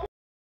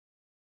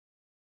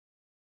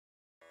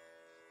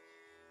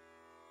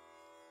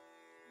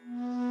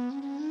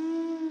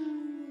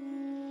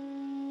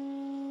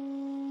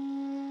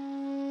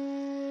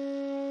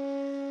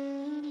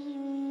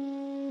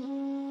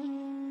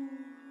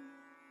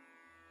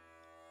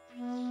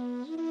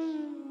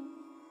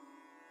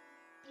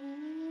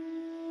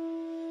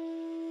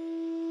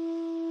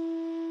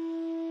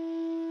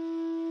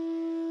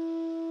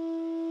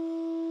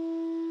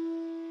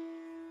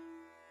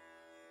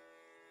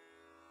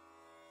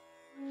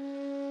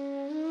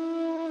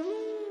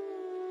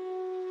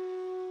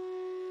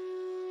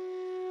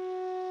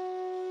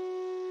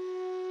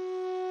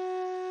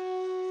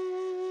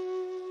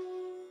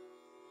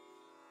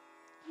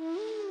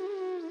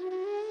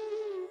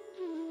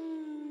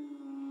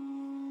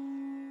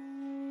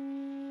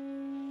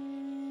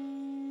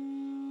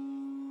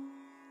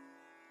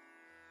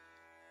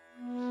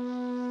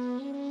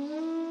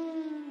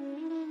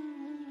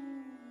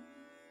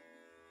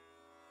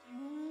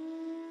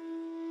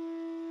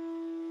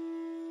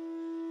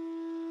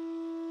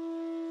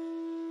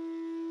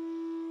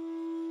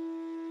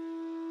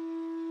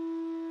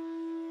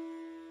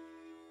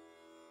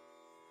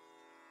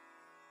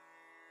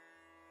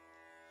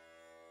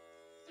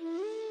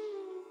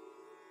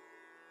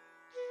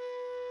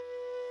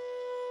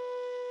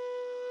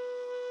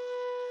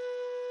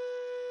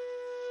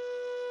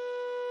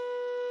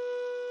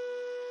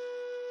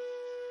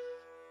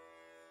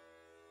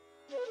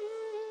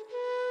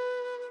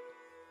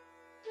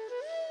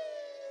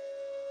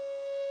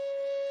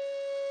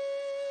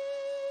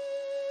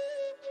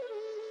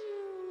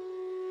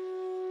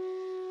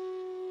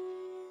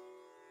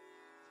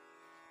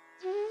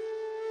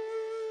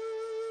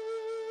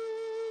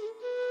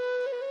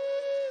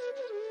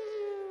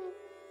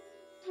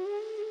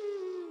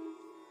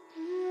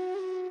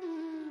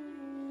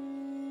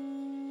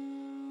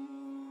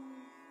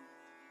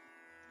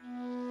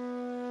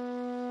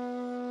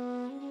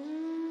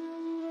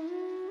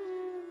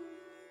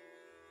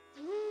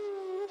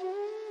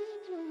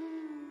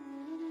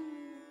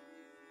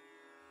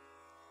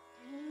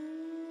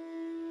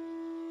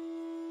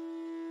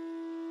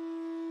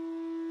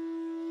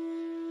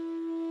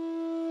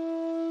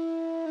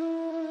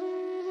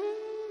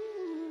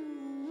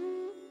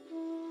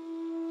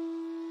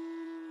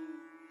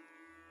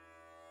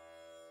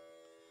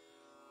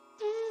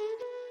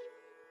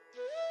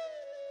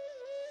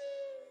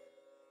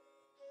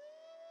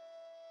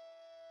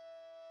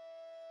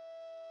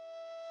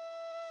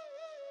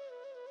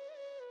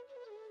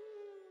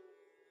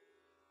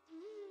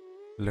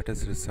 Let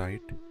us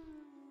recite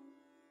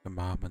the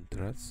Maha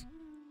Mantras.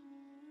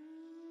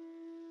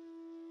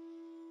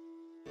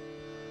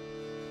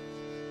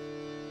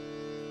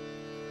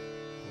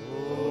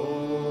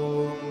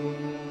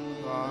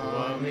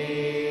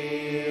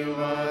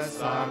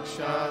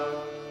 साक्षात्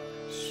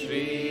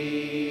श्री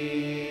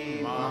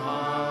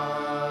महालक्ष्मी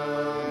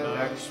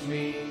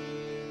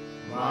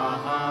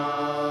महासरस्वती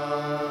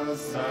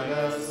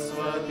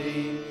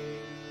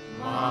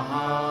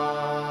महाकाली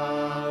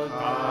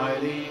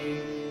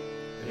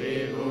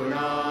त्रिगुणात्मिका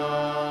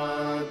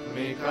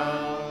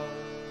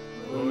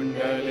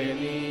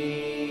कुण्डलिनी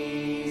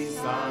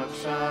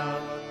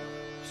साक्षात्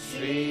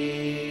श्री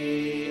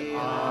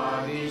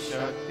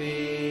आदिशक्ति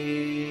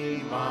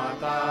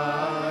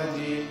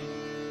माताजी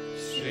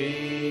श्री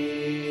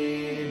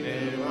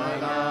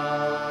निर्मला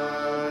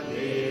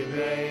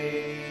देव्यै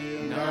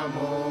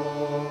नमो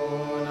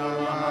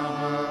नमः।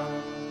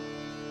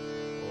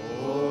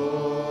 ॐ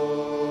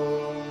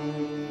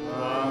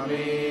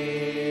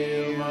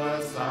त्वमेव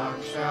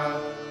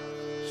साक्षात्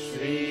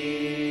श्री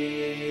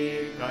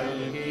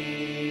कल्की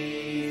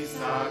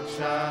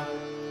साक्षात्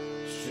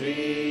श्री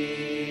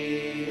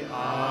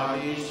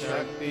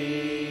आदिशक्ति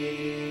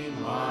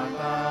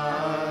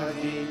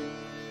माताजी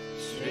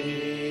श्री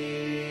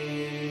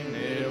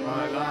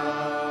निर्मला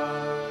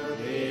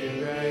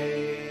देव्यै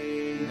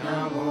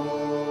नमो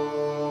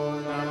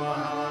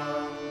नमः।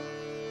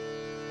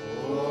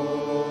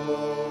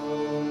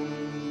 ॐ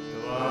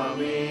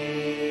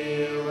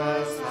त्वमेव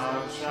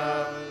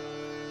साक्षात्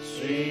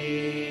श्री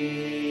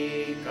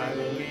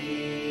कल्की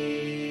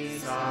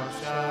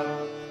साक्षात्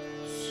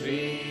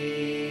श्री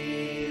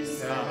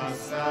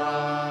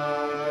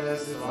सहस्रार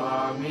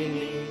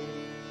स्वामिनी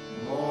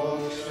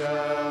मोक्षप्रदायिनी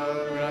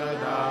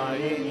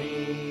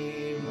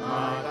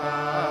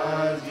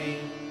माताजी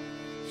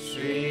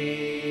श्री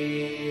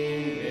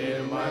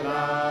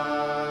निर्मला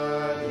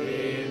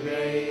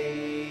देव्यै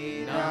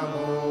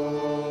नमो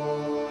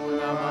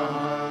नमः।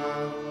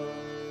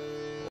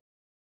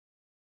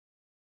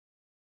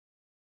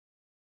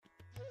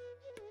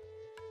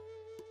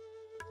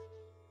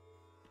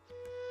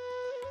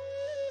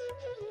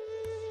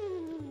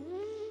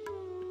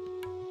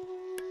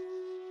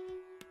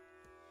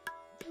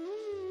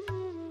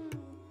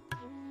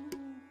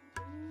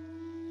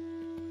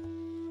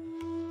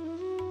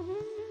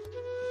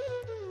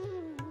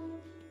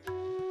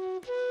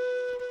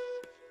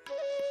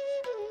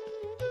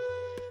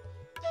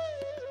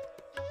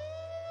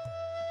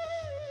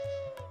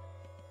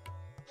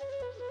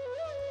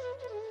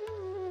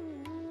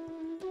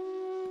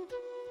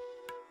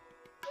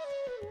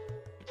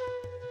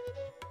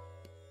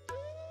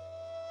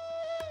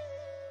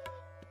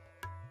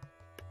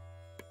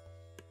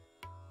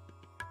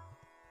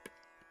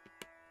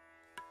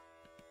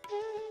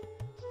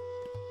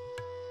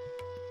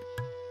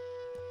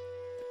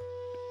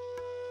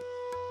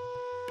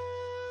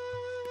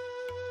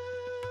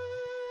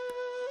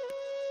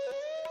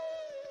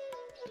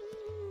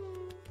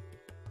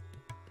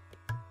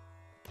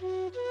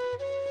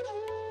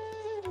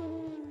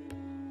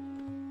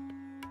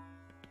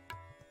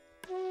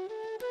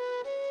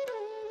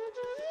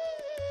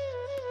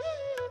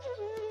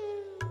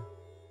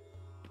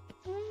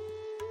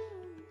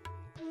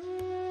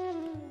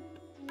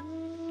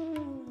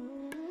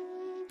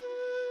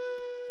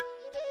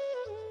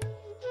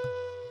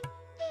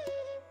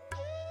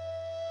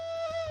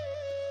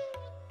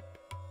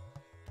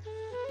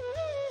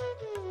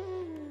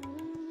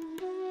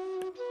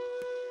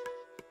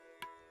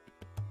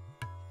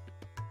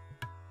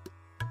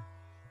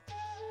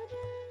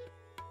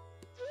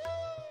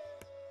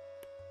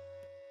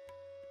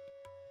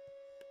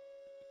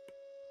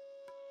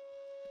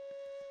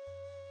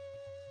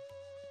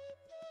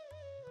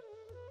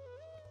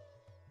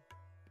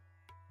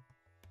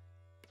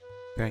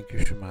 Thank you,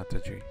 Shri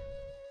Mataji,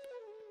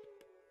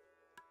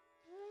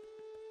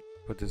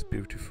 for this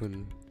beautiful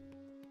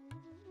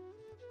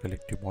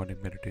collective morning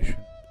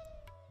meditation.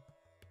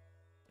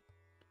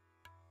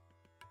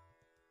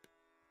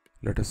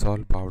 Let us all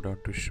bow down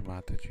to Shri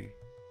Mataji,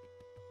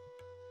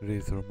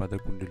 raise our Mother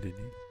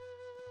Kundalini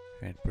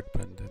and put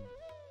Bandhan.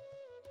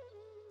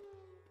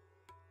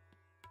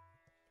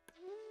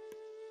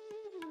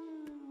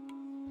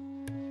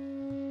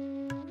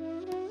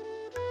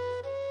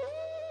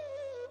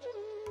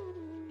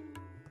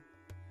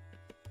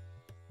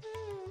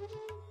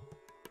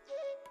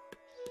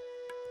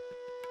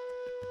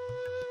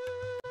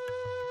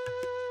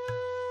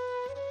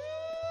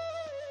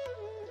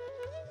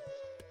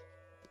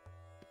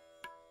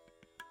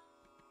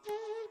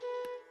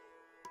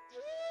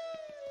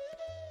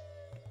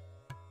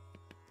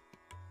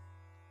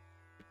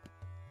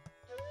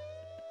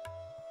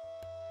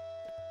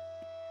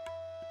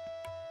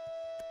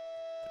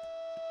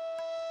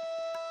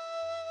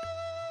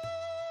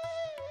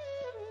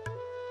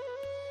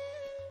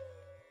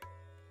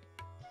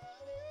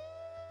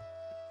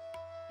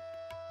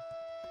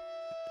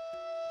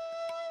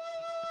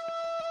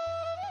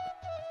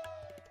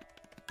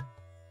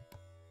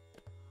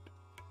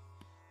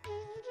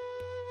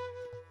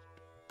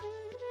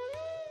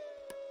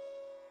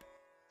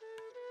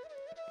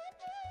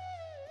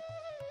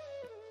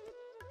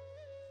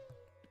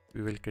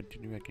 We will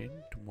continue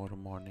again tomorrow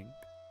morning,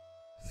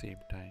 same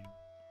time.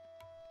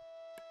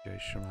 Jai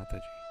Shri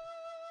Mataji.